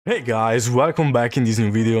Hey guys, welcome back in this new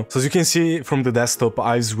video. So as you can see from the desktop,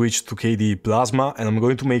 I've switched to KDE Plasma and I'm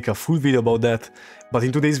going to make a full video about that. But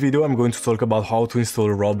in today's video, I'm going to talk about how to install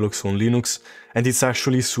Roblox on Linux, and it's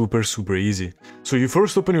actually super easy. So you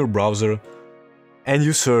first open your browser and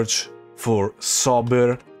you search for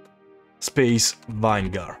sober space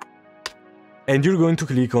Vinegar. And you're going to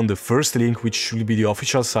click on the first link, which should be the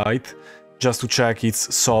official site, just to check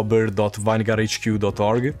it's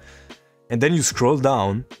sober.vinegarhq.org. And then you scroll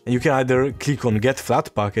down and you can either click on get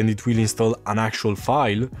flatpak and it will install an actual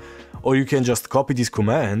file, or you can just copy this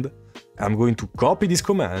command. I'm going to copy this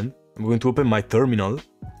command, I'm going to open my terminal,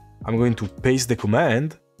 I'm going to paste the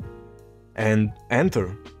command and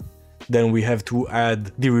enter. Then we have to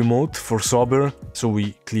add the remote for sober, so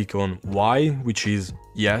we click on Y, which is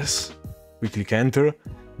yes, we click enter,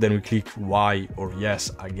 then we click Y or yes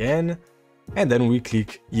again, and then we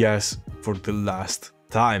click yes for the last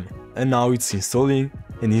time. And now it's installing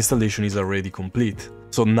and the installation is already complete.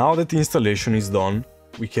 So now that the installation is done,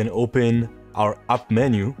 we can open our app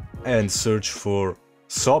menu and search for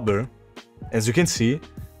sober. As you can see,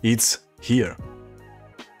 it's here.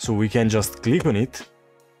 So we can just click on it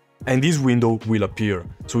and this window will appear.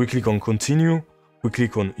 So we click on continue, we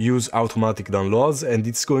click on use automatic downloads, and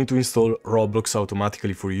it's going to install Roblox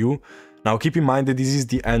automatically for you. Now keep in mind that this is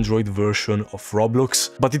the Android version of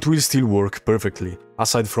Roblox, but it will still work perfectly,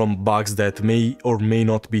 aside from bugs that may or may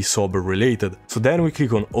not be sober related. So then we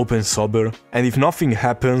click on open sober, and if nothing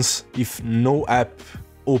happens, if no app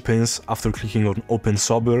opens after clicking on open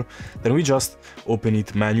sober, then we just open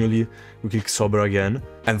it manually, we click sober again.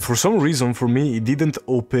 And for some reason for me it didn't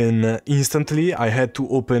open instantly, I had to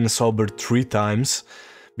open sober 3 times,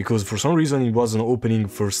 because for some reason it wasn't opening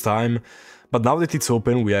first time. But now that it's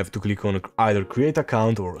open, we have to click on either create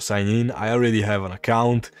account or sign in. I already have an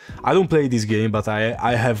account. I don't play this game, but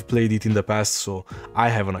I have played it in the past, so I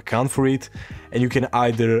have an account for it. And you can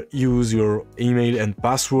either use your email and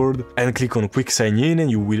password and click on quick sign in,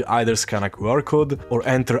 and you will either scan a QR code or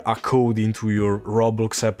enter a code into your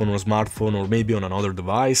Roblox app on a smartphone or maybe on another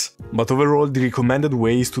device. But overall, the recommended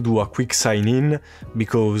way is to do a quick sign in,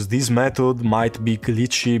 because this method might be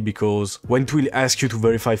glitchy, because when it will ask you to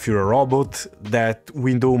verify if you're a robot, that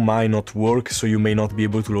window might not work, so you may not be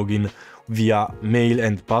able to log in via mail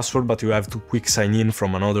and password, but you have to quick sign in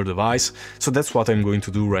from another device. So that's what I'm going to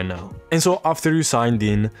do right now. And so after you signed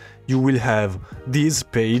in, you will have this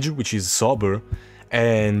page, which is sober,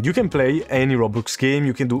 and you can play any Roblox game,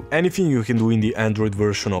 you can do anything you can do in the Android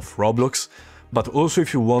version of Roblox. But also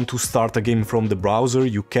if you want to start a game from the browser,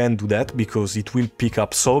 you can do that, because it will pick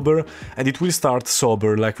up sober and it will start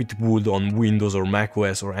sober like it would on Windows or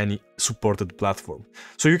macOS or any supported platform.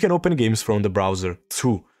 So you can open games from the browser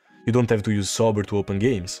too. You don't have to use sober to open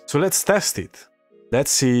games. So let's test it.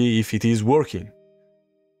 Let's see if it is working.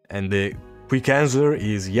 And the quick answer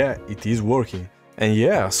is yeah, it is working. And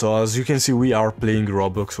yeah, so as you can see, we are playing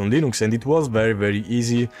Roblox on Linux and it was very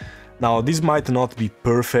easy. Now, this might not be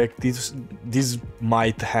perfect, this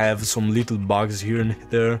might have some little bugs here and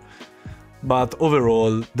there, but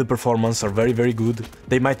overall the performance are very good.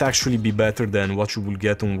 They might actually be better than what you will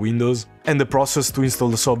get on Windows, and the process to install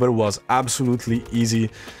the sober was absolutely easy.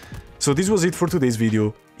 So this was it for today's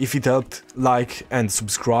video. If it helped, like and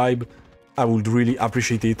subscribe, I would really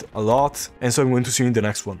appreciate it a lot, and so I'm going to see you in the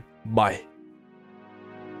next one. Bye!